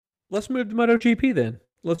let's move to MotoGP then.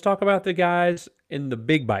 Let's talk about the guys in the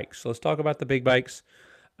big bikes. Let's talk about the big bikes.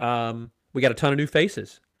 We got a ton of new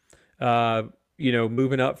faces. Uh,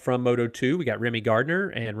 moving up from Moto 2, we got Remy Gardner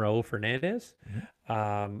and Raul Fernandez.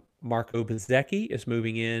 Marco Bezzecchi is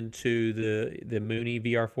moving into the Mooney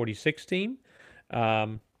VR46 team.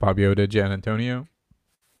 Fabio De Gianantonio.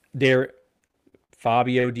 There,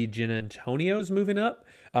 Fabio Di Giannantonio is moving up.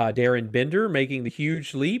 Darren Bender making the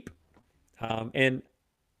huge leap. And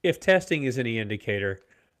if testing is any indicator,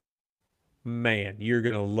 man, you're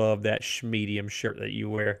gonna love that medium shirt that you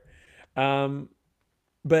wear.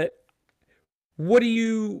 But what are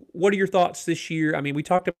your thoughts this year? I mean, we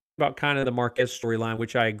talked about kind of the Marquez storyline,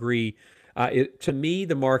 which I agree. To me,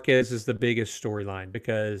 the Marquez is the biggest storyline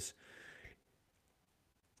because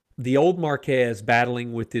the old Marquez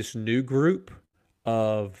battling with this new group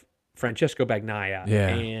of Francesco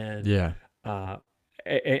Bagnaia Yeah. uh,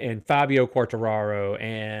 and Fabio Quartararo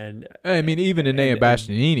and I mean, even Enea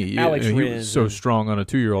Bastianini, Alex he Rins was so and strong on a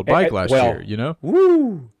 2-year-old bike last well, year, you know?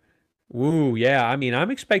 woo, woo, yeah. I mean,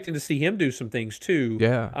 I'm expecting to see him do some things too.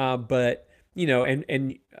 Yeah. But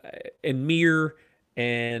and Mir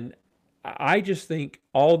and I just think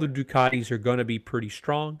all the Ducatis are going to be pretty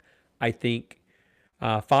strong. I think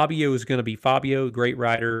Fabio is going to be Fabio, great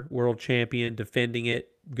rider, world champion, defending it,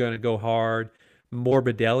 going to go hard.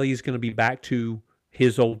 Morbidelli is going to be back to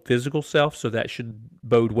his old physical self, so that should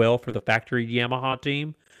bode well for the factory Yamaha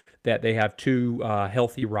team that they have two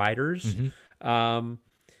healthy riders. Um,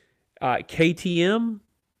 KTM,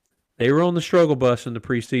 they were on the struggle bus in the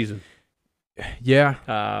preseason. Yeah.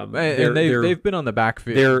 And they've been on the back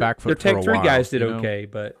foot their for a Tech while. 3 guys did you know? okay,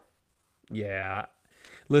 but yeah.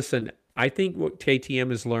 Listen, I think what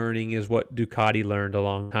KTM is learning is what Ducati learned a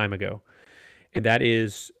long time ago, and that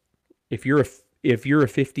is if you're a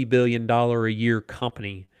 $50 billion a year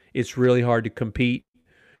company, it's really hard to compete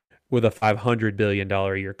with a $500 billion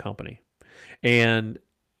a year company. And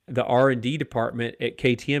the R&D department at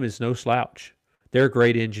KTM is no slouch. They're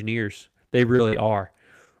great engineers. They really are.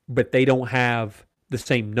 But they don't have the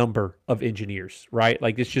same number of engineers, right?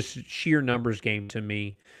 Like, it's just sheer numbers game to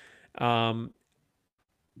me.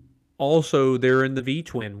 Also, they're in the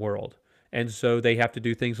V-twin world, and so they have to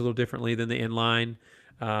do things a little differently than the inline.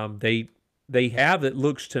 They have, it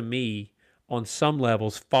looks to me, on some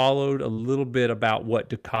levels, followed a little bit about what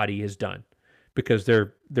Ducati has done because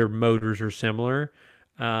their motors are similar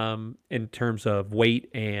in terms of weight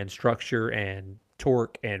and structure and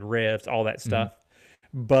torque and revs, all that stuff.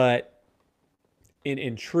 But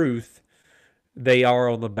in truth, they are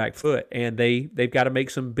on the back foot, and they've got to make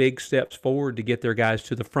some big steps forward to get their guys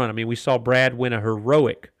to the front. I mean, we saw Brad win a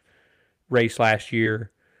heroic race last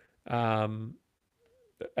year.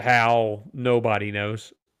 How nobody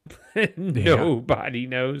knows. Nobody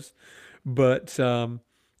knows. But I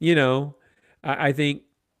think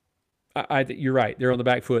you're right. They're on the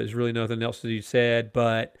back foot. There's really nothing else to be said.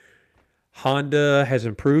 But Honda has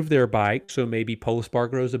improved their bike, so maybe Pol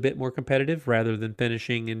Espargaro is a bit more competitive rather than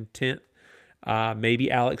finishing in 10th. Maybe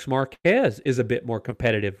Alex Marquez is a bit more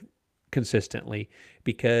competitive consistently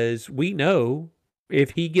because we know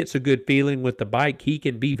if he gets a good feeling with the bike, he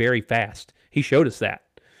can be very fast. He showed us that.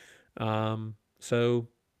 So,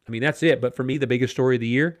 I mean, that's it. But for me, the biggest story of the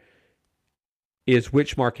year is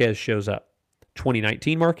which Marquez shows up.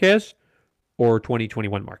 2019 Marquez or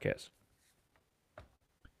 2021 Marquez?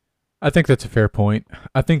 I think that's a fair point.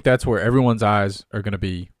 I think that's where everyone's eyes are going to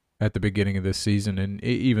be at the beginning of this season and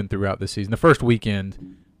even throughout the season. The first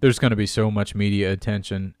weekend, there's going to be so much media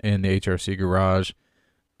attention in the HRC garage,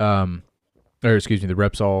 the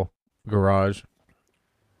Repsol garage.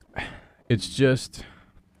 It's just,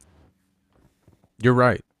 you're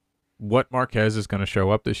right. What Marquez is going to show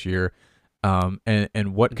up this year,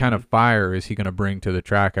 and what kind of fire is he going to bring to the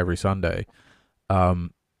track every Sunday?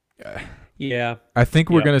 Yeah. I think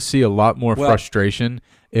we're going to see a lot more frustration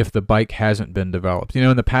if the bike hasn't been developed.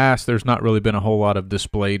 In the past, there's not really been a whole lot of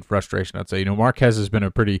displayed frustration, I'd say. Marquez has been a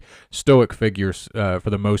pretty stoic figure for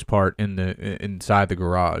the most part inside the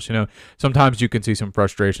garage. Sometimes you can see some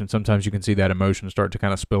frustration. Sometimes you can see that emotion start to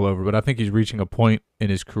kind of spill over. But I think he's reaching a point in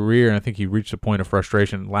his career, and I think he reached a point of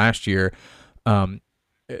frustration last year.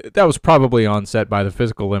 That was probably onset by the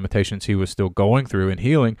physical limitations he was still going through and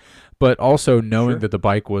healing, but also knowing that the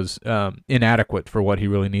bike was inadequate for what he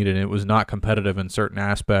really needed, and it was not competitive in certain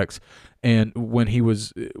aspects. And when he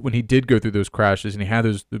did go through those crashes, and he had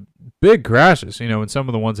those big crashes, and some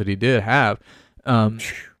of the ones that he did have, um,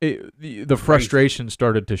 the frustration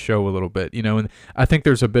started to show a little bit, and I think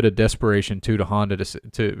there's a bit of desperation too to Honda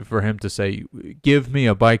for him to say, "Give me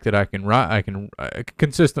a bike that I can ride, I can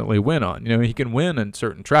consistently win on." He can win in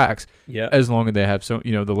certain tracks, Yeah. as long as they have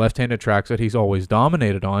the left-handed tracks that he's always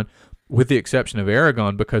dominated on, with the exception of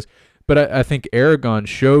Aragon. But I think Aragon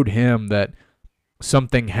showed him that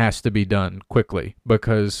something has to be done quickly,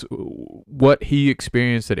 because what he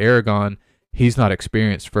experienced at Aragon, he's not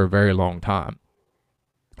experienced for a very long time.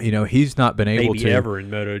 He's not been able maybe to ever in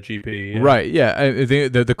MotoGP. Yeah. Right, yeah.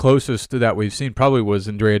 The closest to that we've seen probably was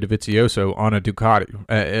Andrea Dovizioso on a Ducati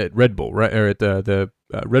at Red Bull, right, or at the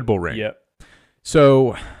Red Bull ring. Yep.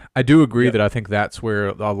 So I do agree Yep. that I think that's where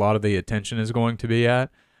a lot of the attention is going to be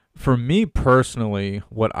at. For me personally,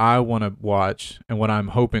 what I want to watch and what I'm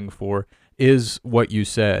hoping for is what you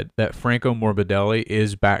said, that Franco Morbidelli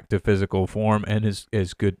is back to physical form and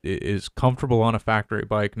is comfortable on a factory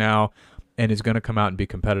bike now, and is going to come out and be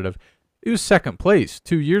competitive. He was second place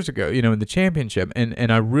 2 years ago, in the championship,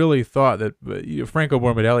 and I really thought that Franco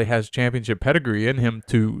Morbidelli has championship pedigree in him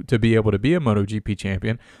to be able to be a MotoGP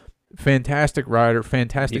champion. Fantastic rider,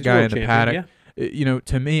 fantastic He's guy world in the champion, paddock. yeah.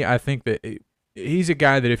 To me, I think that he's a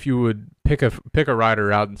guy that if you would pick a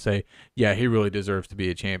rider out and say, yeah, he really deserves to be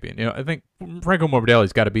a champion, I think Franco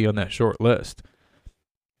Morbidelli's got to be on that short list.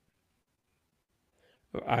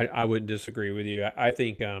 I wouldn't disagree with you. I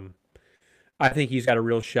think he's got a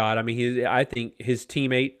real shot. I mean, I think his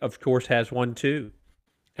teammate, of course, has one too.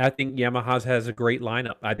 I think Yamaha's has a great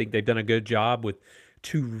lineup. I think they've done a good job with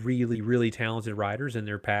two really, really talented riders in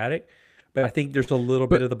their paddock. But I think there's a little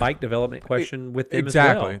bit of the bike development question with them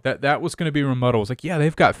exactly. as well. That was going to be rebuttal. It's like, yeah,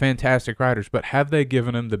 they've got fantastic riders, but have they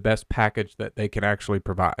given them the best package that they can actually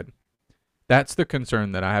provide? That's the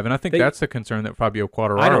concern that I have, and I think that's the concern that Fabio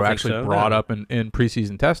Quartararo actually brought up in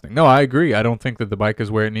preseason testing. No, I agree. I don't think that the bike is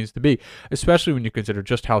where it needs to be, especially when you consider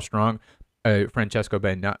just how strong Francesco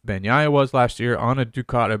Bagnaia was last year on a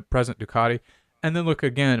present Ducati. And then look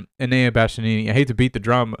again, Enea Bastianini. I hate to beat the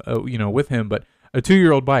drum, with him, but a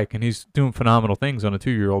 2-year-old bike, and he's doing phenomenal things on a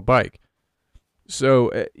 2-year-old bike.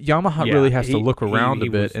 So Yamaha really has to look around a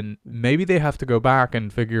bit, and maybe they have to go back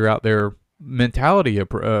and figure out their mentality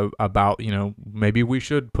about, maybe we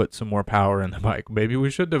should put some more power in the bike. Maybe we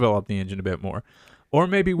should develop the engine a bit more. Or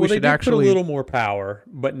maybe we should actually put a little more power,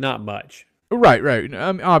 but not much. Right.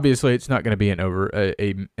 Obviously, it's not going to be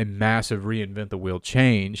a massive reinvent the wheel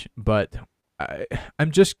change, but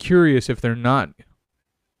I'm just curious if they're not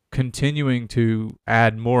continuing to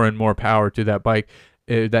add more and more power to that bike,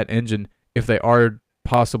 that engine, if they are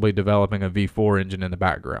possibly developing a V4 engine in the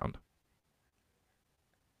background.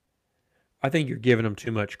 I think you're giving them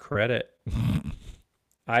too much credit.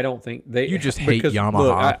 I don't think they. You just hate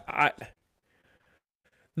Yamaha.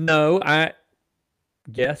 Look, I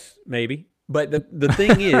guess maybe, but the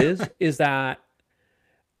thing is that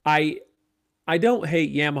I don't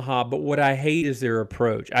hate Yamaha, but what I hate is their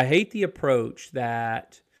approach. I hate the approach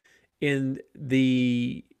that in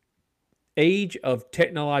the age of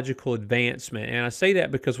technological advancement, and I say that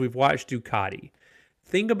because we've watched Ducati.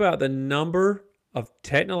 Think about the number of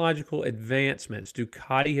technological advancements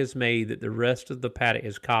Ducati has made that the rest of the paddock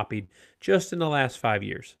has copied just in the last 5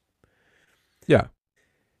 years. Yeah.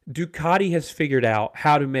 Ducati has figured out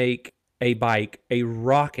how to make a bike a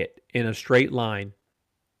rocket in a straight line.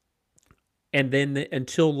 And then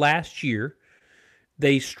until last year,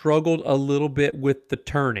 they struggled a little bit with the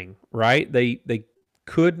turning, right? They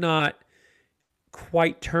could not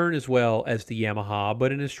quite turn as well as the Yamaha,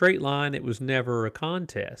 but in a straight line, it was never a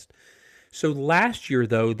contest. So last year,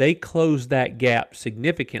 though, they closed that gap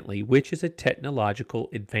significantly, which is a technological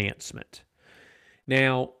advancement.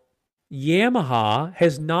 Now, Yamaha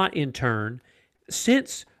has not, in turn,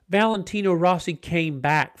 since Valentino Rossi came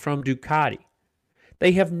back from Ducati,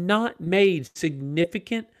 they have not made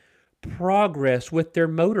significant progress with their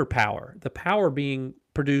motor power, the power being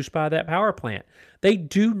produced by that power plant. They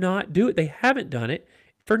do not do it. They haven't done it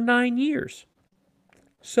for 9 years.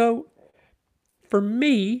 So, for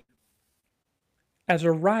me, as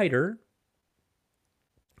a rider,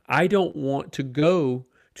 I don't want to go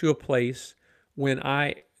to a place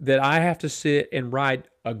that I have to sit and ride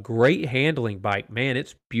a great handling bike. Man,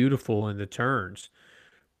 it's beautiful in the turns.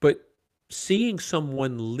 But seeing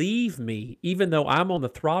someone leave me, even though I'm on the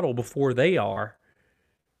throttle before they are,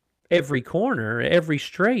 every corner, every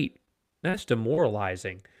straight, that's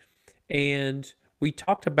demoralizing. And we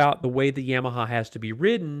talked about the way the Yamaha has to be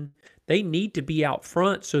ridden. They need to be out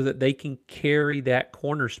front so that they can carry that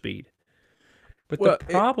corner speed. But the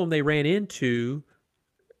problem they ran into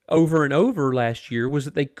over and over last year was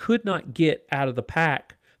that they could not get out of the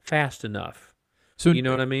pack fast enough. So you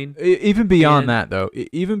know what I mean? Even beyond And that, though,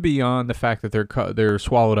 even beyond the fact that they're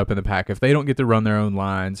swallowed up in the pack, if they don't get to run their own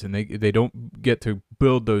lines and they don't get to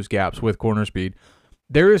build those gaps with corner speed,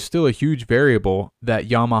 there is still a huge variable that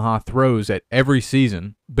Yamaha throws at every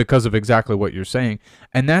season because of exactly what you're saying,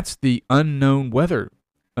 and that's the unknown weather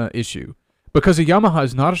issue. Because a Yamaha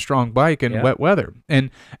is not a strong bike in wet weather,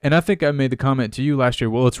 and I think I made the comment to you last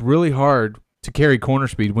year. Well, it's really hard to carry corner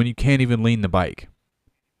speed when you can't even lean the bike,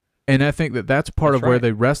 and I think that's part of where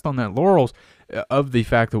they rest on that laurels of the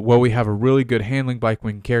fact that we have a really good handling bike.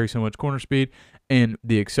 We can carry so much corner speed, and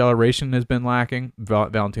the acceleration has been lacking.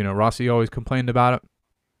 Valentino Rossi always complained about it.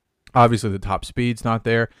 Obviously, the top speed's not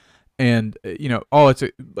there, and it's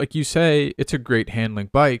like you say, it's a great handling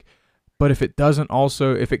bike, but if it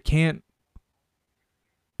can't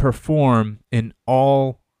perform in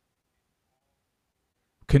all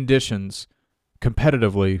conditions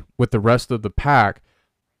competitively with the rest of the pack,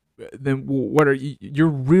 then you're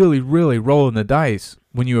really, really rolling the dice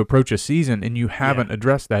when you approach a season and you haven't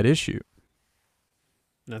addressed that issue.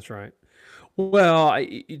 That's right. Well,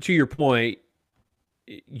 to your point,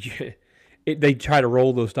 they try to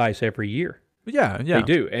roll those dice every year. Yeah, they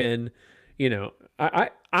do, and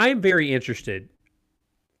I'm very interested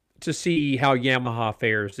to see how Yamaha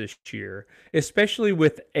fares this year, especially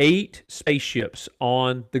with 8 spaceships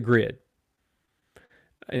on the grid.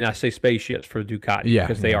 And I say spaceships for Ducati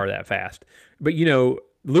because they are that fast. But,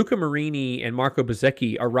 Luca Marini and Marco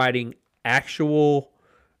Bezzecchi are riding actual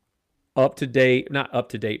up-to-date, not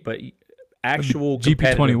up-to-date, but actual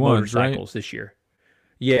competitive motorcycles this year.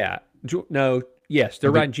 Yeah. No, yes,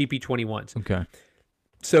 they're riding GP21s. Okay.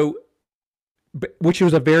 So, which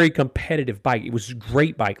was a very competitive bike. It was a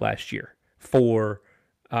great bike last year for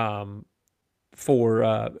Francesco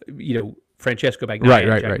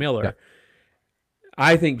Bagnaia and Jack Miller. Yeah.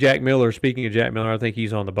 I think Jack Miller, speaking of Jack Miller, I think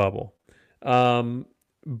he's on the bubble.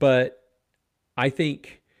 But I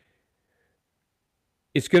think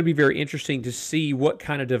it's going to be very interesting to see what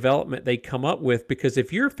kind of development they come up with, because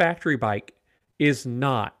if your factory bike is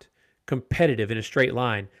not competitive in a straight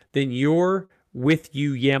line, then your with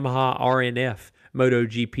you Yamaha RNF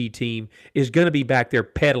MotoGP team is going to be back there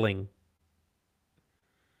pedaling.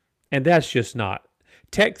 And that's just not.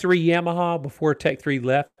 Tech 3 Yamaha, before Tech 3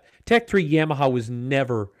 left, Tech 3 Yamaha was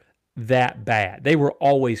never that bad. They were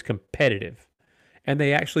always competitive. And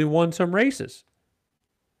they actually won some races.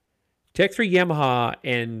 Tech 3 Yamaha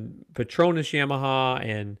and Petronas Yamaha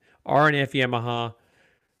and RNF Yamaha,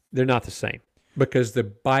 they're not the same. Because the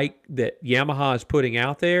bike that Yamaha is putting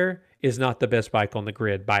out there is not the best bike on the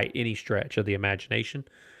grid by any stretch of the imagination.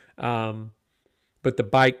 But the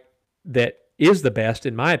bike that is the best,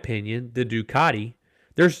 in my opinion, the Ducati,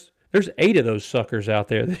 there's 8 of those suckers out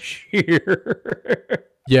there this year.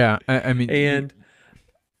 Yeah, I mean, and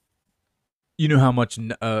you know how much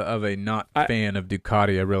of a not fan of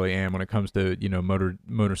Ducati I really am when it comes to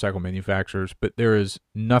motorcycle manufacturers, but there is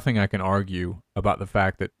nothing I can argue about the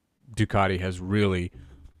fact that Ducati has really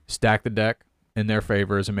stacked the deck in their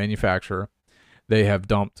favor as a manufacturer. They have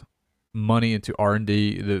dumped money into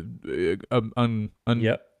R&D,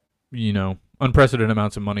 unprecedented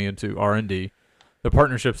amounts of money into R&D. The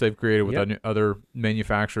partnerships they've created with other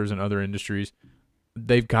manufacturers and other industries,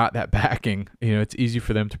 they've got that backing. It's easy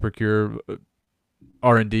for them to procure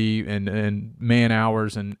R&D and man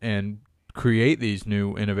hours and create these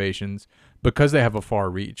new innovations because they have a far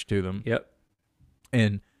reach to them. Yep.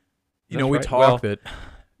 And we talk that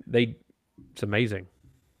it's amazing.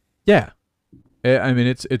 Yeah. I mean,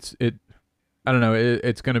 it. I don't know.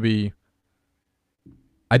 It's going to be.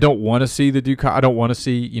 I don't want to see the Ducati. I don't want to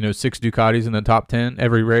see 6 Ducatis in the top 10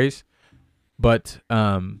 every race, but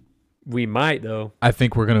we might though. I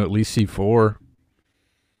think we're going to at least see 4.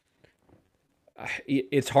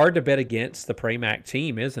 It's hard to bet against the Pramac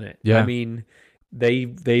team, isn't it? Yeah. I mean,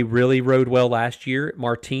 they really rode well last year.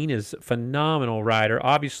 Martin is a phenomenal rider.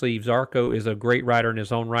 Obviously, Zarco is a great rider in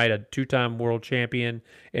his own right, a 2-time world champion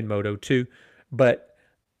in Moto2. But,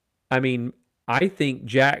 I mean, I think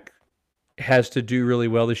Jack has to do really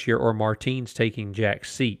well this year, or Martin's taking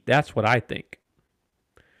Jack's seat. That's what I think.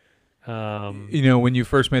 When you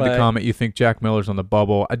first made the comment, you think Jack Miller's on the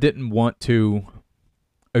bubble. I didn't want to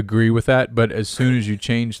agree with that, but as soon as you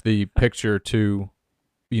changed the picture to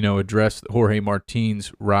address Jorge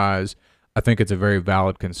Martin's rise, I think it's a very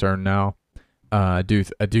valid concern now. I do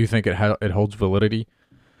think it holds validity.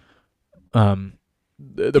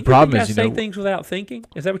 The problem is, say things without thinking.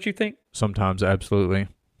 Is that what you think? Sometimes, absolutely.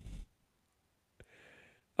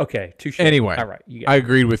 Okay, touche. Anyway, all right, I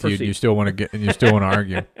agreed with you. And you still want to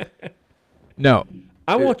argue? No,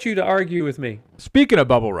 I want you to argue with me. Speaking of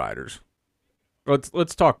bubble riders,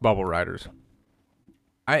 let's talk bubble riders.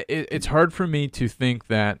 It's hard for me to think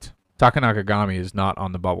that Taka Nakagami is not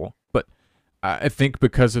on the bubble, but I think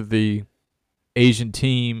because of the Asian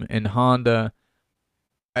team and Honda,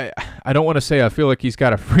 I don't want to say I feel like he's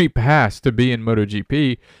got a free pass to be in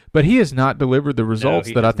MotoGP, but he has not delivered the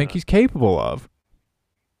results that I think he's capable of.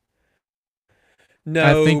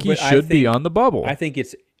 No, I think he should be on the bubble. I think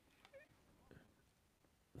it's.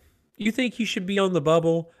 You think he should be on the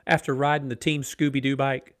bubble after riding the Team Scooby Doo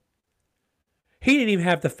bike? He didn't even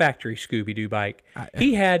have the factory Scooby Doo bike.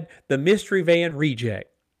 He had the Mystery Van Reject,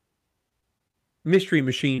 Mystery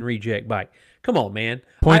Machine Reject bike. Come on, man.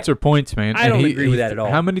 Points are points, man. I don't agree with that at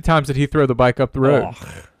all. How many times did he throw the bike up the road?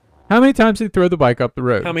 How many times did he throw the bike up the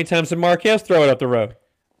road? How many times did Marquez throw it up the road?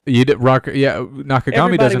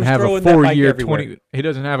 Nakagami doesn't have a 4-year 20. He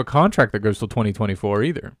doesn't have a contract that goes till 2024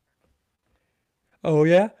 either. Oh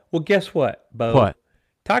yeah. Well, guess what, Bo? What?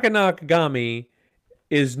 Taka Nakagami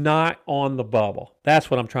is not on the bubble.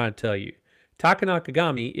 That's what I'm trying to tell you. Taka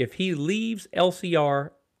Nakagami, if he leaves LCR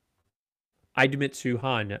Idemitsu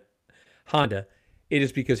Honda, it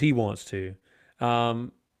is because he wants to. He's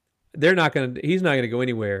not going to go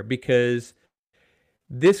anywhere because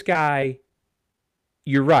this guy,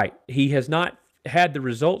 you're right, he has not had the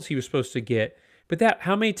results he was supposed to get. But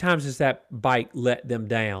how many times has that bike let them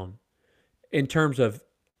down in terms of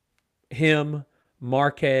him,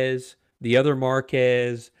 Marquez, the other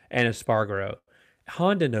Marquez, and Espargaro?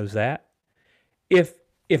 Honda knows that. If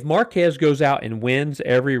Marquez goes out and wins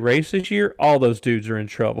every race this year, all those dudes are in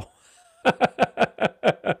trouble.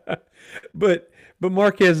 But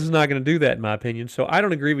Marquez is not going to do that, in my opinion. So I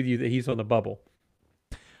don't agree with you that he's on the bubble.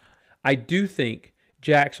 I do think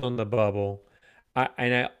Jack's on the bubble,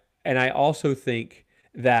 and I also think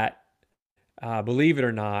that, believe it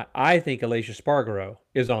or not, I think Aleix Espargaro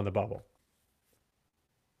is on the bubble.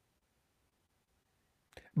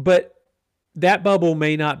 But that bubble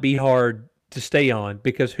may not be hard to stay on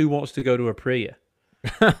because who wants to go to Aprilia?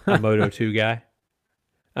 A Moto 2 guy.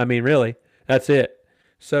 I mean, really, that's it.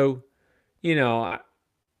 So,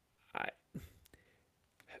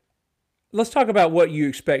 let's talk about what you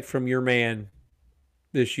expect from your man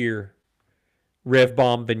this year, Rev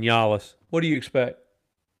Bomb Vinales. What do you expect?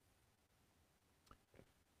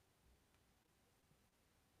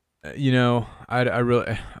 I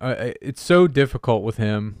really, it's so difficult with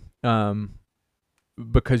him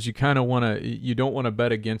because you kind of you don't want to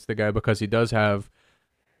bet against the guy because he does have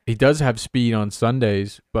speed on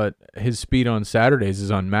Sundays, but his speed on Saturdays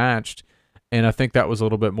is unmatched. And I think that was a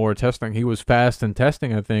little bit more testing. He was fast in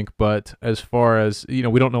testing, I think, but as far as, we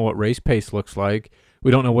don't know what race pace looks like.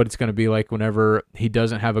 We don't know what it's going to be like whenever he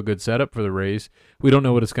doesn't have a good setup for the race. We don't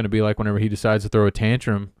know what it's going to be like whenever he decides to throw a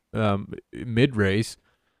tantrum mid-race.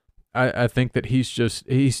 I think that he's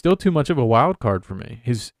still too much of a wild card for me.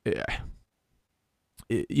 And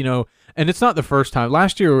it's not the first time.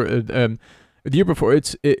 Last year, the year before,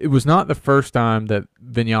 it was not the first time that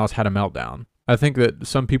Vinales had a meltdown. I think that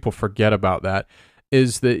some people forget about that.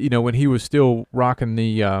 Is that when he was still rocking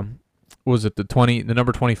the the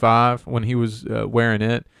number 25 when he was wearing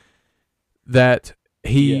it, that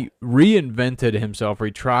he reinvented himself, or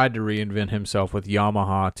he tried to reinvent himself with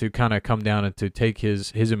Yamaha to kind of come down and to take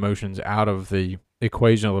his emotions out of the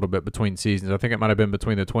equation a little bit between seasons. I think it might have been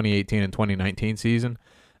between the 2018 and 2019 season.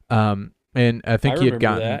 And I think he had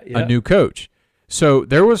gotten a new coach. So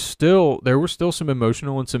there were still some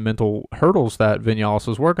emotional and some mental hurdles that Vinales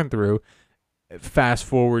was working through. Fast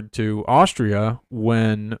forward to Austria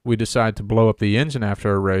when we decide to blow up the engine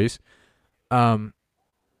after a race. So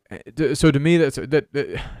to me,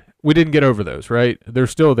 that we didn't get over those, right? They're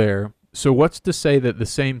still there. So what's to say that the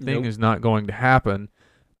same thing is not going to happen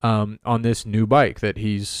on this new bike that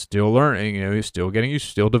he's still learning? He's still getting used,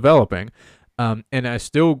 still developing, and I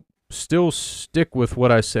still stick with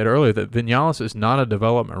what I said earlier, that Vinales is not a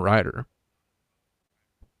development rider.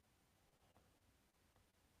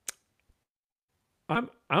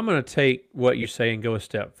 I'm going to take what you say and go a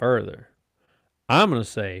step further. I'm going to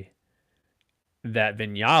say that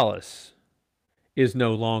Vinales is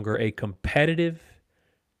no longer a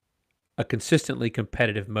consistently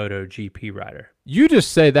competitive MotoGP rider. You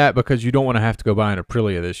just say that because you don't want to have to go buy an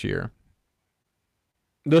Aprilia this year.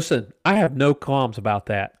 Listen, I have no qualms about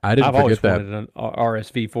that. I've always wanted an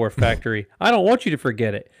RSV4 factory. I don't want you to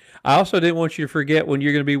forget it. I also didn't want you to forget when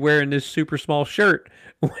you're going to be wearing this super small shirt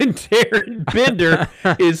when Darren Bender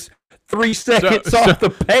is 3 seconds off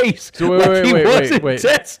the pace. So wait.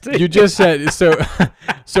 Testing. You just said so.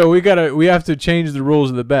 So we have to change the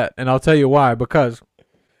rules of the bet, and I'll tell you why. Because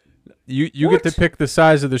you get to pick the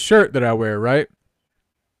size of the shirt that I wear, right?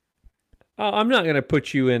 I'm not going to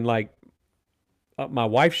put you in like my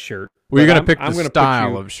wife's shirt. Well, you're gonna pick the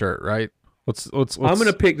style of shirt, right? Let's. I'm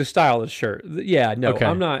gonna pick the style of shirt. Yeah, no, okay.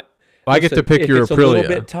 I'm not. Well, I get to pick your Aprilia. It's a little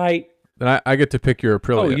bit tight. Then I get to pick your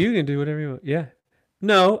Aprilia. Oh, you can do whatever you want. Yeah.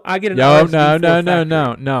 No, I get an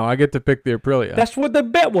No. I get to pick the Aprilia. That's what the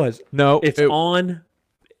bet was. No, it's on.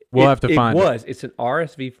 We'll have to find it. It's an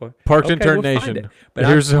RSV4. Parks and Turn Nation. But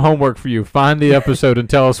here's the homework for you. Find the episode and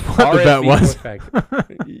tell us what the bet was.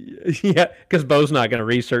 Yeah, because Bo's not going to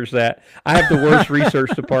research that. I have the worst research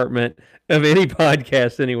department of any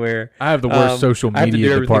podcast anywhere. I have the worst social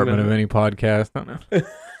media department of any podcast. I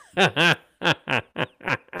don't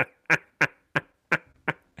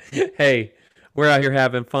know. Hey, we're out here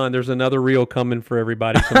having fun. There's another reel coming for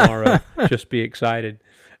everybody tomorrow. Just be excited.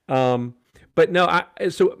 But no,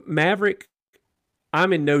 so Maverick,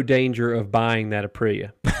 I'm in no danger of buying that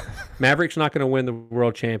Aprilia. Maverick's not going to win the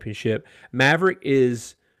world championship. Maverick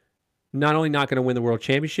is not only not going to win the world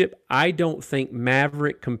championship, I don't think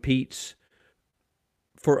Maverick competes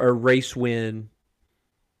for a race win.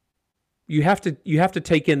 You have to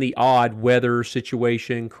take in the odd weather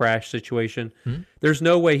situation, crash situation. Mm-hmm. There's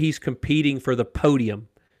no way he's competing for the podium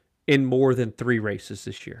in more than 3 races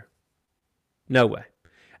this year. No way.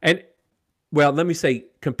 And well, let me say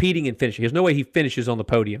competing and finishing. There's no way he finishes on the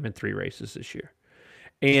podium in 3 races this year.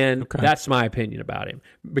 And that's my opinion about him.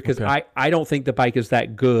 Because I don't think the bike is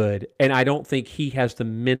that good, and I don't think he has the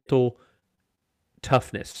mental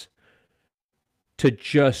toughness to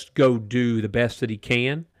just go do the best that he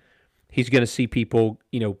can. He's going to see people,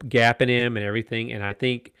 gapping him and everything, and I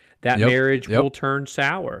think that marriage will turn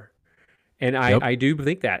sour. And I do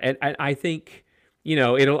think that. And I think,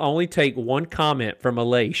 it'll only take one comment from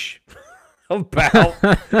Aleix about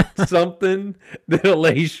something that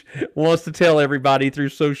Aleix wants to tell everybody through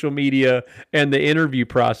social media and the interview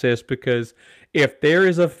process, because if there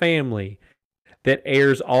is a family that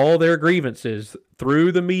airs all their grievances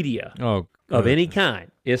through the media of any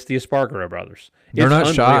kind, it's the Espargaro brothers. They're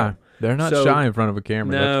not shy. They're not shy in front of a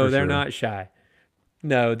camera. No, they're not shy.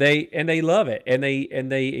 No, they love it, and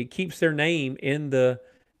it keeps their name in the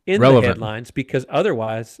headlines, because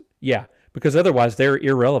otherwise they're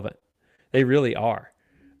irrelevant. They really are.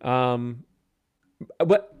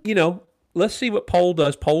 But, let's see what Pole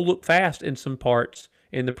does. Pole looked fast in some parts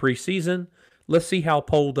in the preseason. Let's see how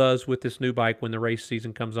Pole does with this new bike when the race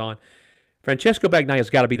season comes on. Francesco Bagnaia's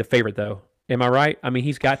got to be the favorite, though. Am I right? I mean,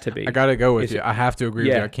 he's got to be. I got to go with you. I have to agree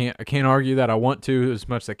with you. I can't argue that. I want to as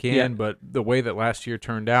much as I can, but the way that last year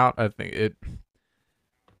turned out, I think it...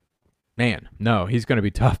 Man, no, he's going to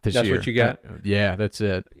be tough this year. That's what you got? Yeah, that's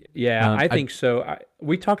it. Yeah, I think so.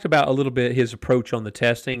 We talked about a little bit his approach on the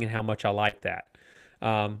testing and how much I like that.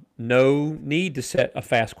 No need to set a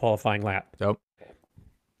fast qualifying lap. Nope.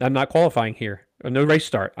 I'm not qualifying here. No race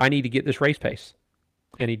start. I need to get this race pace.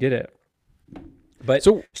 And he did it. But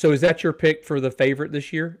so is that your pick for the favorite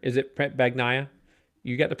this year? Is it Bagnaia?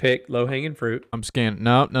 You got to pick low-hanging fruit. I'm scanning.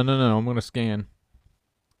 No. I'm going to scan.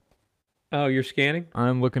 Oh, you're scanning?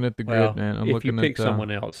 I'm looking at the grid, man. I'm looking at pick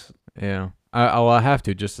someone else. Yeah. I have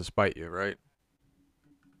to, just to spite you, right?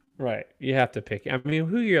 Right. You have to pick. I mean,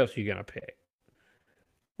 who else are you going to pick?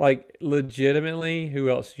 Like, legitimately, who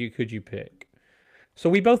else could you pick? So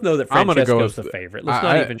we both know that Francesco's the favorite. Let's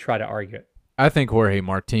not even try to argue it. I think Jorge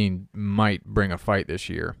Martin might bring a fight this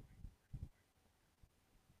year.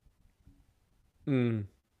 Do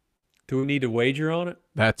we need to wager on it?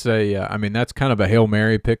 That's that's kind of a Hail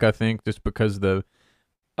Mary pick, I think, just because the...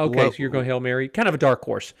 Okay, so you're going Hail Mary. Kind of a dark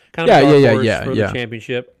horse. Kind of a dark horse for the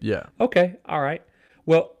championship. Yeah. Okay, all right.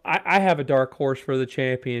 Well, I have a dark horse for the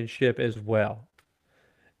championship as well.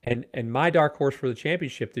 And my dark horse for the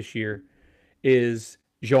championship this year is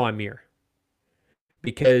Joan Mir.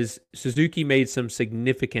 Because Suzuki made some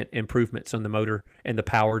significant improvements on the motor and the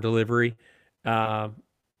power delivery,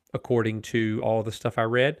 according to all the stuff I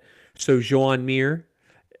read. So Joan Mir,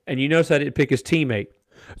 and you notice I didn't pick his teammate.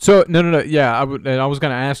 So no, yeah, I was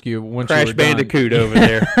going to ask you when Crash Bandicoot over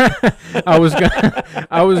there. I was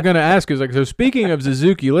going to ask you, so speaking of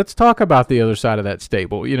Suzuki, let's talk about the other side of that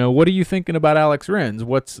stable. What are you thinking about Alex Rins?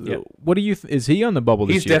 What do you is he on the bubble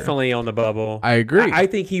this year? He's definitely on the bubble. I agree. I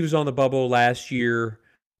think he was on the bubble last year.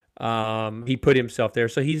 He put himself there,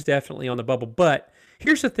 so he's definitely on the bubble. But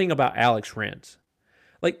here's the thing about Alex Rins.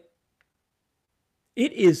 Like,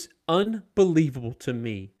 it is unbelievable to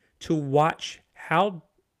me to watch how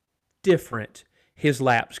different his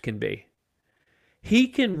laps can be. He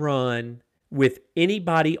can run with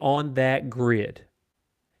anybody on that grid.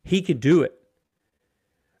 He could do it.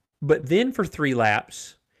 But then for 3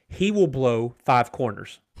 laps, he will blow 5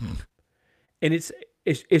 corners. And it's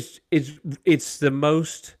the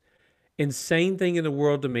most insane thing in the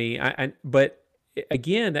world to me. But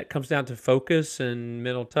again, that comes down to focus and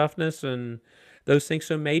mental toughness and those things.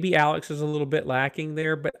 So maybe Alex is a little bit lacking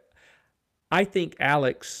there, but I think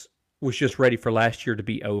Alex was just ready for last year to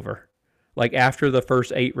be over. Like after the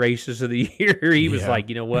first 8 races of the year, he was Yeah. like,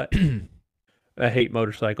 you know what? I hate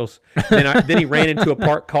motorcycles. Then he ran into a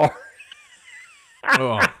parked car.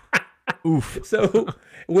 Oh, oof. So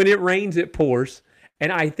when it rains, it pours.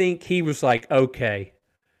 And I think he was like, okay,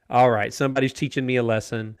 all right, somebody's teaching me a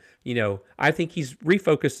lesson. I think he's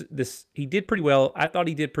refocused this. He did pretty well. I thought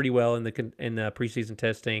he did pretty well in the preseason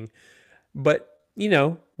testing. But,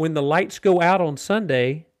 when the lights go out on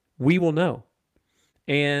Sunday, we will know.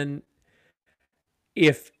 And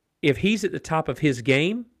if he's at the top of his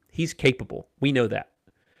game, he's capable. We know that.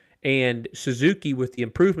 And Suzuki, with the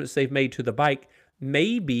improvements they've made to the bike,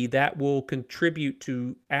 maybe that will contribute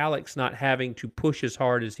to Alex not having to push as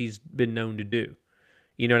hard as he's been known to do.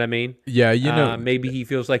 You know what I mean? Yeah, maybe he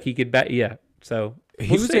feels like he could bet. Yeah. So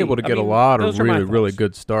he was able to get a lot of really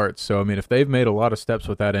good starts. So, I mean, if they've made a lot of steps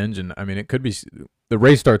with that engine, I mean, it could be the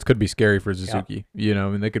race starts could be scary for Suzuki. Yeah. I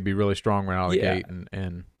mean, they could be really strong right out of the gate.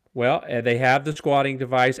 And well, they have the squatting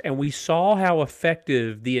device, and we saw how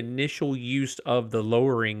effective the initial use of the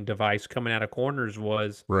lowering device coming out of corners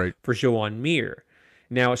was for Joan Mir.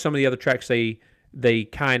 Now, some of the other tracks, they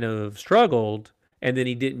kind of struggled, and then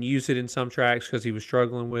he didn't use it in some tracks because he was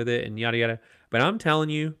struggling with it and yada, yada. But I'm telling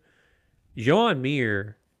you, Joan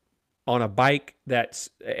Mir on a bike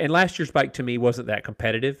and last year's bike to me wasn't that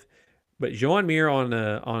competitive, but Joan Mir on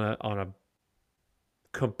a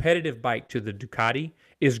competitive bike to the Ducati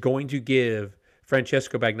is going to give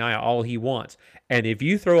Francesco Bagnaia all he wants. And if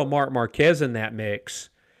you throw a Marc Marquez in that mix,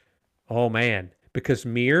 oh man, because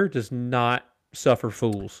Mir does not suffer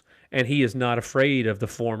fools, and he is not afraid of the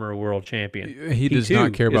former world champion. He does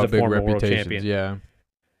not care about big reputations. Yeah.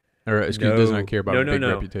 Or does not care about big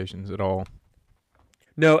reputations at all.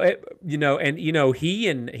 No, he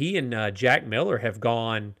and Jack Miller have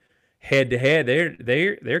gone head to head.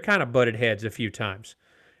 They're kind of butted heads a few times,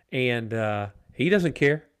 and he doesn't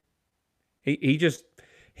care.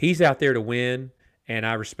 He's out there to win, and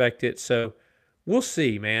I respect it. So we'll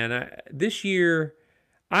see, man. This year,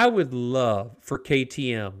 I would love for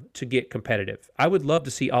KTM to get competitive. I would love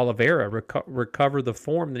to see Oliveira recover the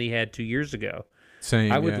form that he had 2 years ago.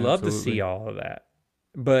 Same. I would love to see all of that,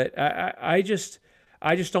 but I just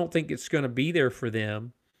don't think it's going to be there for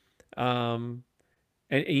them. And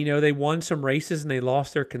they won some races and they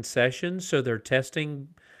lost their concessions, so their testing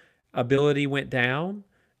ability went down.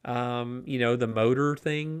 The motor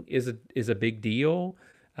thing is a big deal.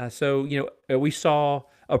 So we saw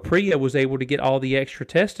Aprilia was able to get all the extra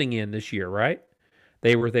testing in this year, right?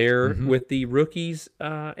 They were there with the rookies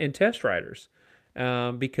and test riders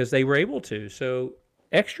because they were able to. So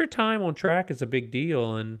extra time on track is a big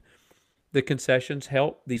deal, and the concessions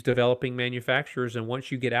help these developing manufacturers. And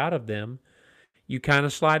once you get out of them, you kind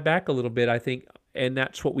of slide back a little bit, I think, and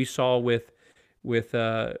that's what we saw with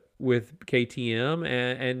KTM,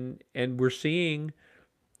 and we're seeing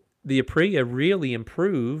the Aprilia really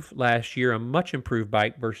improve last year, a much improved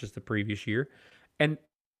bike versus the previous year. And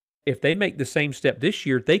if they make the same step this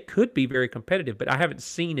year, they could be very competitive, but I haven't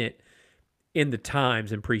seen it in the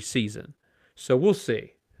times in preseason. So we'll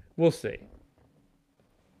see. We'll see.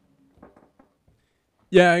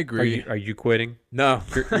 Yeah, I agree. Are you quitting? No.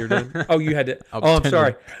 You're done? Oh, you had to. I'm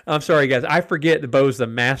sorry. I'm sorry, guys. I forget that Bo's the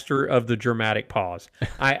master of the dramatic pause.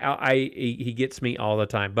 He gets me all the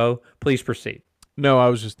time. Bo, please proceed. No, I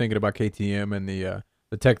was just thinking about KTM and the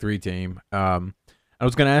Tech 3 team. I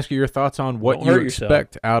was going to ask you your thoughts on what you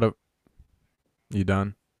expect out of. You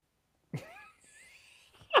done?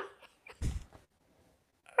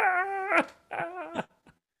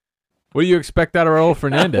 What do you expect out of Raul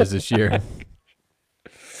Fernandez this year?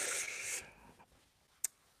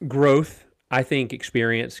 Growth, I think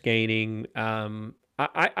experience gaining.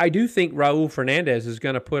 I do think Raul Fernandez is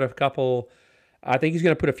going to put I think he's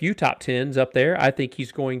going to put a few top 10s up there. I think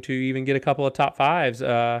he's going to even get a couple of top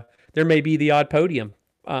 5s. There may be the odd podium.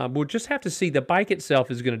 We'll just have to see. The bike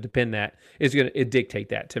itself is going to dictate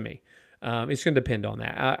that to me. It's going to depend on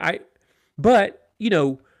that. But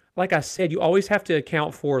like I said, you always have to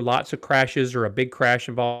account for lots of crashes or a big crash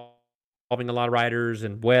involving a lot of riders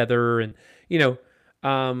and weather and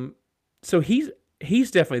so he's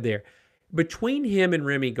definitely there. Between him and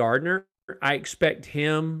Remy Gardner, I expect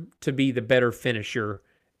him to be the better finisher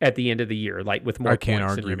at the end of the year, like with more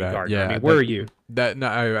points than Remy Gardner. Yeah, I mean, where are you? No,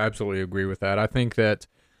 I absolutely agree with that. I think that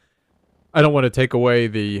I don't want to take away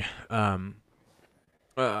the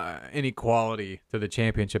inequality to the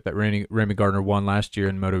championship that Remy Gardner won last year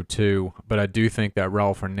in Moto2, but I do think that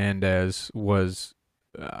Raul Fernandez was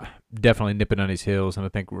definitely nipping on his heels, and I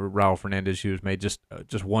think Raul Fernandez has made just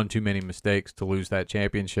one too many mistakes to lose that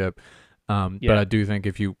championship. But I do think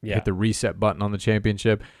if you hit the reset button on the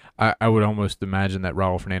championship, I would almost imagine that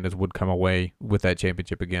Raul Fernandez would come away with that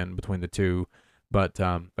championship again between the two. But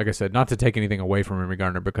like I said, not to take anything away from Remy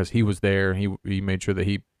Gardner, because he was there. He made sure that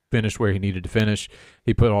he finished where he needed to finish.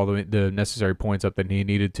 He put all the necessary points up that he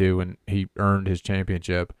needed to, and he earned his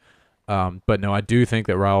championship. But no, I do think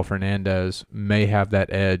that Raul Fernandez may have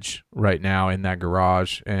that edge right now in that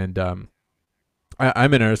garage, and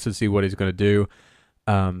I'm interested to see what he's going to do.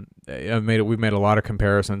 We've made a lot of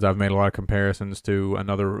comparisons. I've made a lot of comparisons to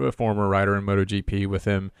another former rider in MotoGP with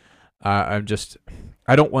him. I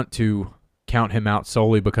don't want to count him out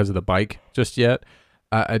solely because of the bike just yet.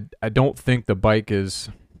 I don't think the bike is.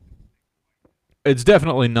 It's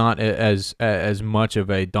definitely not as much of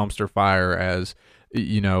a dumpster fire as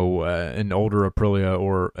an older Aprilia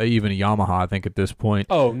or even a Yamaha. I think at this point,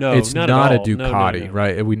 it's not a Ducati, no.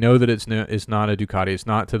 Right? We know that it's not a Ducati. It's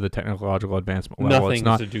not to the technological advancement level.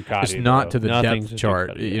 Nothing's a Ducati. It's not to the depth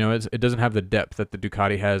chart. Ducati, it doesn't have the depth that the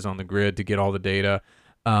Ducati has on the grid to get all the data.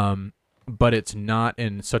 But it's not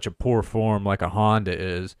in such a poor form like a Honda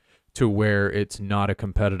is, to where it's not a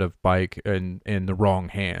competitive bike in the wrong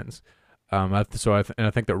hands. I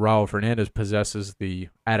think that Raul Fernandez possesses the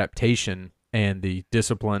adaptation and the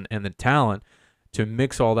discipline and the talent to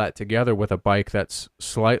mix all that together with a bike that's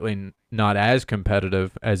slightly not as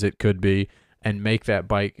competitive as it could be, and take that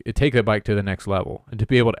bike to the next level, and to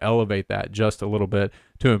be able to elevate that just a little bit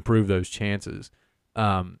to improve those chances.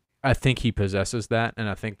 I think he possesses that, and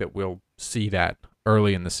I think that we'll see that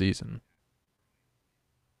early in the season.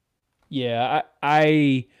 Yeah,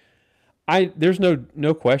 I there's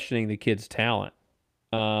no questioning the kid's talent.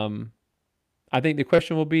 I think the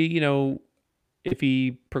question will be, if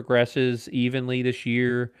he progresses evenly this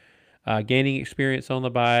year, gaining experience on the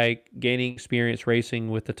bike, gaining experience racing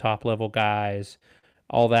with the top level guys,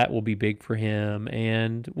 all that will be big for him,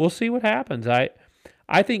 and we'll see what happens. I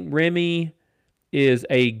think Remy is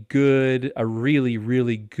a really,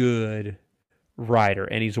 really good rider,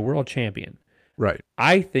 and he's a world champion. Right.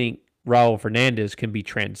 I think Raul Fernandez can be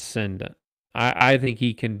transcendent. I think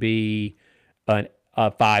he can be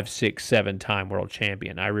a 5, 6, 7-time world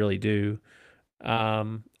champion. I really do.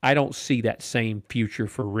 I don't see that same future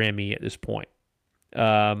for Remy at this point.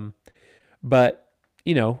 But,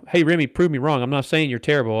 hey, Remy, prove me wrong. I'm not saying you're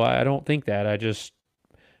terrible. I don't think that.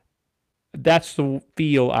 That's the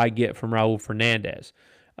feel I get from Raul Fernandez.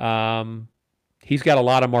 He's got a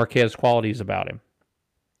lot of Marquez qualities about him.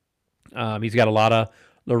 He's got a lot of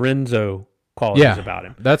Lorenzo qualities about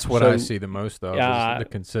him. That's what I see the most of, is the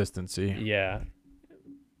consistency. Yeah.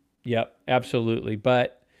 Yep, absolutely.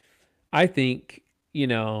 But I think,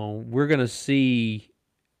 we're going to see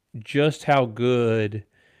just how good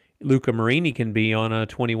Luca Marini can be on a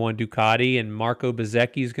 21 Ducati, and Marco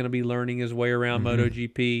Bezzecchi is going to be learning his way around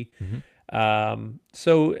MotoGP. Mm-hmm.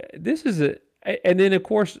 So this is and then of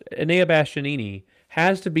course, Enea Bastianini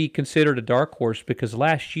has to be considered a dark horse, because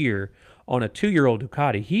last year on a 2-year-old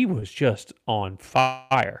Ducati, he was just on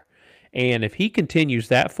fire. And if he continues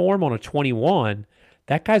that form on a 21,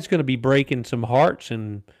 that guy's going to be breaking some hearts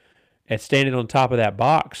and standing on top of that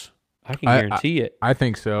box. I can guarantee it. I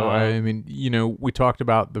think so. I mean, we talked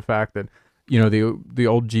about the fact that, the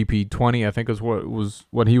old GP20, I think was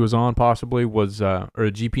what he was on, possibly was, or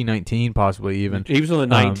a GP19 possibly even. He was on the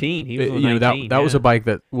 19. He was on the 19. That was a bike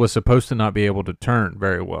that was supposed to not be able to turn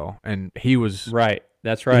very well, and he was right.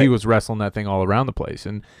 That's right. He was wrestling that thing all around the place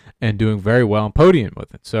and doing very well on podium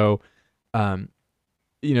with it. So, Rocket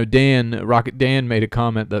Dan made a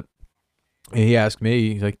comment that he asked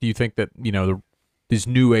me, he's like, do you think that, this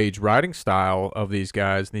new age riding style of these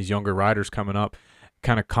guys, these younger riders coming up,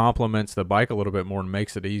 kind of complements the bike a little bit more and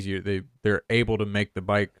makes it easier? They're able to make the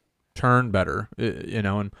bike turn better,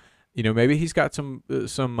 and maybe he's got some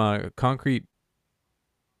concrete,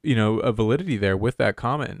 validity there with that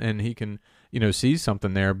comment, and he can, see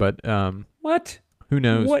something there. But what? Who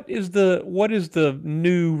knows? What is the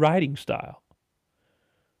new riding style?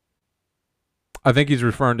 I think he's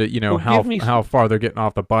referring to how far they're getting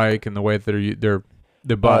off the bike and the way that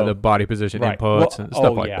the body position inputs and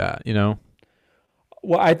stuff like that.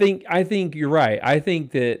 Well, I think you're right. I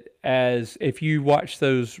think that if you watch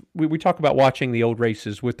those, we talk about watching the old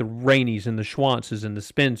races with the Rainies and the Schwanzes and the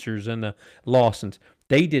Spencers and the Lawsons.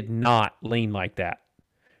 They did not lean like that.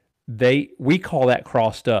 We call that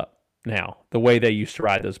crossed up now, the way they used to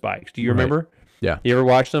ride those bikes. Do you remember? Yeah. You ever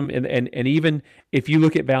watch them? And even if you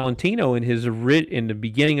look at Valentino in the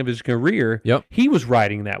beginning of his career, he was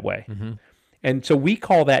riding that way. Mm-hmm. And so we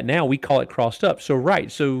call that now, we call it crossed up.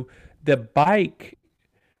 So the bike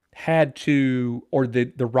had to, or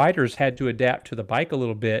the riders had to adapt to the bike a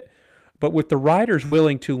little bit. But with the riders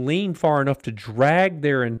willing to lean far enough to drag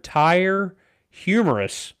their entire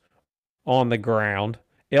humerus on the ground,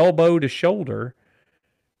 elbow to shoulder,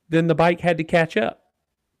 then the bike had to catch up,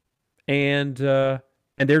 and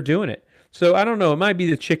they're doing it. So I don't know. It might be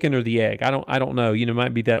the chicken or the egg. I don't know. It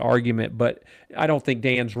might be that argument, but I don't think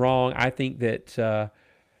Dan's wrong. I think that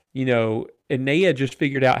Enea just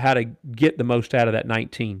figured out how to get the most out of that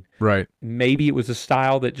 19. Right. Maybe it was a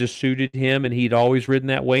style that just suited him, and he'd always ridden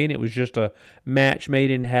that way, and it was just a match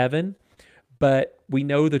made in heaven. But we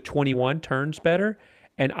know the 21 turns better,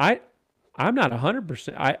 and I'm not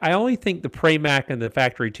 100%. I only think the Pramac and the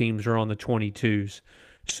factory teams are on the 22s.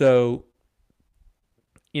 So,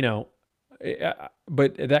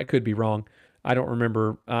 but that could be wrong. I don't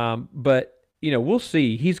remember. But, we'll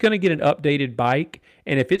see. He's going to get an updated bike.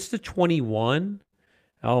 And if it's the 21,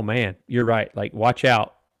 oh, man, you're right. Like, watch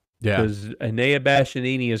out. Yeah. Because Enea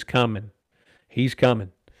Bastianini is coming. He's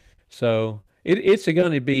coming. So it's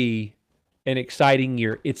going to be an exciting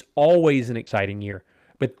year. It's always an exciting year.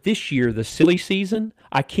 But this year, the silly season,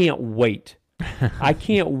 I can't wait. I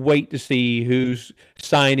can't wait to see who's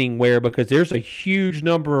signing where, because there's a huge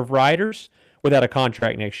number of riders without a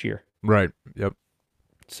contract next year. Right. Yep.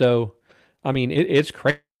 So, I mean, it's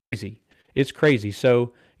crazy. It's crazy.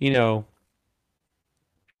 So,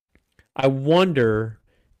 I wonder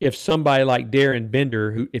if somebody like Darren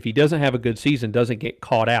Bender, who, if he doesn't have a good season, doesn't get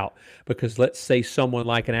caught out. Because let's say someone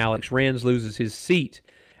like an Alex Rins loses his seat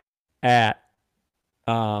at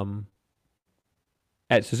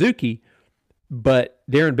Suzuki, but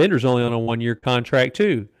Darren Bender's only on a 1-year contract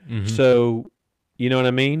too. Mm-hmm. So, you know what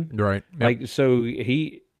I mean? Right. Yep. Like, so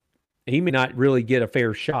he may not really get a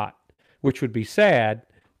fair shot, which would be sad,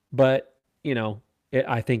 but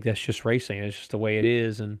I think that's just racing. It's just the way it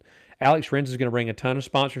is. And Alex Rins is going to bring a ton of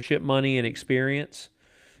sponsorship money and experience.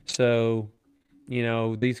 So,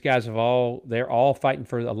 these guys they're all fighting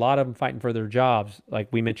for, a lot of them fighting for their jobs. Like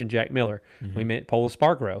we mentioned Jack Miller. Mm-hmm. We met Pol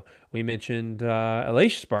Espargaro. We mentioned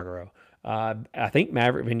Aleix Espargaro. I think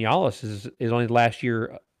Maverick Vinales is only the last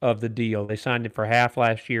year of the deal. They signed him for half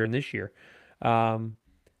last year and this year. The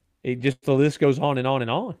list goes on and on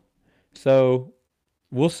and on. So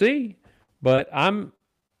we'll see. But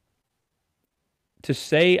to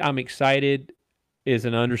say I'm excited is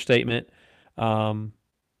an understatement. To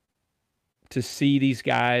see these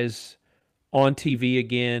guys on TV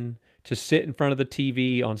again, to sit in front of the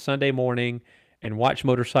TV on Sunday morning and watch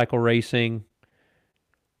motorcycle racing,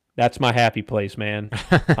 that's my happy place, man.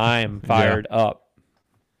 I am fired up.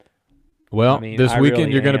 Well, this weekend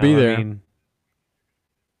really you're going to be there.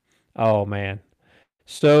 Oh, man.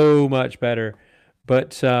 So much better.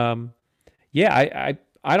 But, I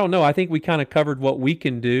don't know. I think we kind of covered what we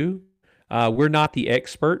can do. We're not the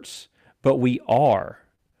experts, but we are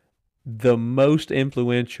the most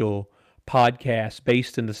influential podcast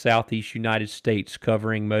based in the Southeast United States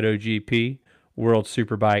covering MotoGP, World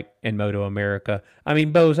Superbike, and Moto America. I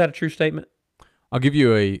mean, Bo, is that a true statement? I'll give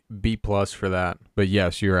you a B+ for that, but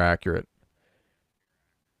yes, you're accurate.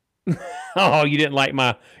 Oh, you didn't like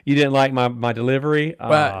my delivery?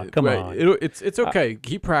 Come on. It's okay.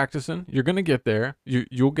 Keep practicing. You're gonna get there.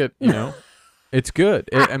 You'll get. It's good.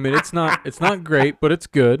 It's not great, but it's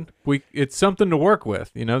good. It's something to work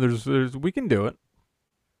with. We can do it.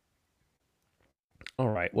 All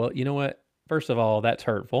right. Well, you know what? First of all, that's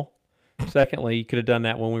hurtful. Secondly, you could have done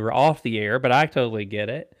that when we were off the air, but I totally get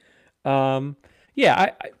it.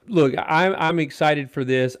 Look, I'm excited for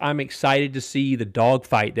this. I'm excited to see the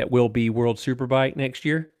dogfight that will be World Superbike next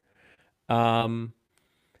year, or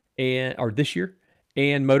this year,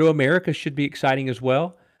 and Moto America should be exciting as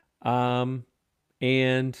well.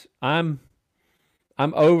 And I'm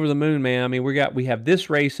over the moon, man. I mean, we have this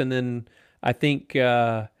race, and then I think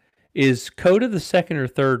is COTA the second or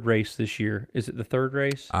third race this year? Is it the third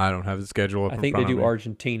race? I don't have the schedule up in front of me. I think they do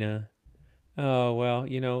Argentina. Oh well,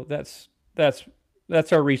 that's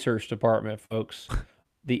our research department, folks.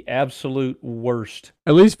 The absolute worst.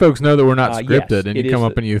 At least folks know that we're not scripted, and you come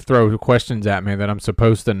up and you throw questions at me that I'm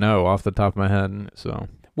supposed to know off the top of my head. So.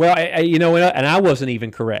 Well, and I wasn't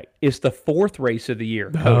even correct. It's the fourth race of the year.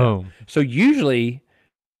 COTA. Oh. So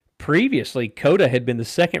previously, COTA had been the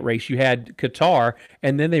second race. You had Qatar,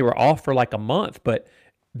 and then they were off for like a month. But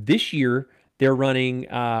this year, they're running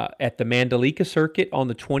at the Mandalika circuit on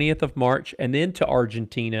the 20th of March, and then to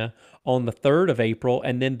Argentina on the 3rd of April,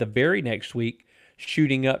 and then the very next week,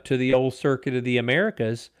 shooting up to the old circuit of the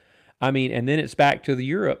Americas. I mean, and then it's back to the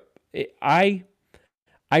Europe. I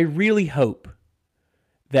really hope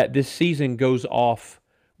that this season goes off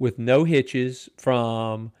with no hitches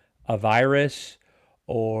from a virus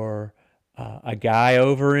or a guy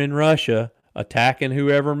over in Russia attacking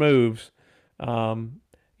whoever moves.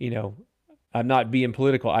 You know, I'm not being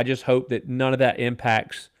political. I just hope that none of that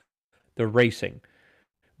impacts the racing,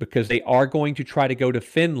 because they are going to try to go to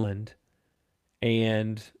Finland,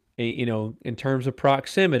 and in terms of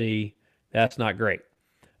proximity, that's not great.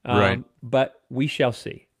 Right. But we shall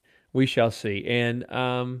see. We shall see. And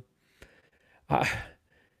I,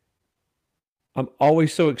 I'm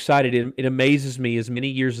always so excited. It amazes me, as many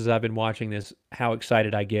years as I've been watching this, how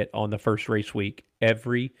excited I get on the first race week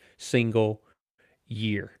every single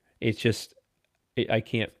year. It's just, I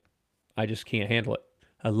just can't handle it.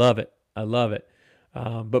 I love it. I love it.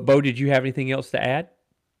 But Bo, did you have anything else to add?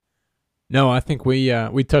 No, I think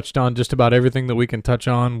we touched on just about everything that we can touch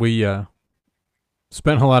on. We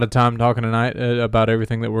spent a lot of time talking tonight about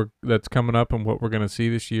everything that's coming up and what we're going to see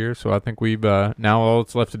this year. So I think we've now all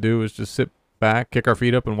that's left to do is just sit back, kick our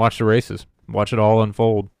feet up, and watch the races, watch it all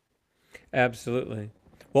unfold. Absolutely.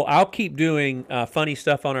 Well, I'll keep doing funny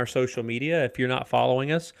stuff on our social media. If you're not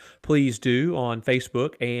following us, please do on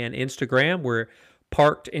Facebook and Instagram. We're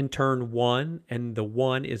Parked in Turn 1, and the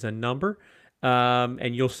 1 is a number.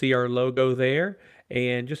 And you'll see our logo there.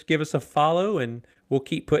 And just give us a follow, and we'll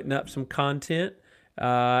keep putting up some content.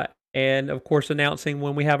 And, of course, announcing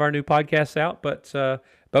when we have our new podcasts out. But,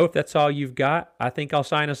 Bo, if that's all you've got, I think I'll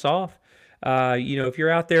sign us off. If you're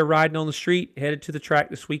out there riding on the street, headed to the track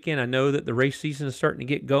this weekend, I know that the race season is starting to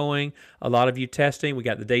get going. A lot of you testing. We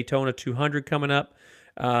got the Daytona 200 coming up.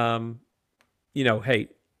 Hey,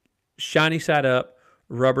 shiny side up,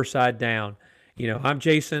 rubber side down. I'm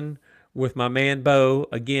Jason with my man Bo,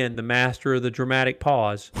 again, the master of the dramatic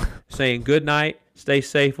pause, saying good night, stay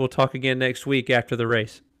safe. We'll talk again next week after the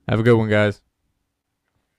race. Have a good one, guys.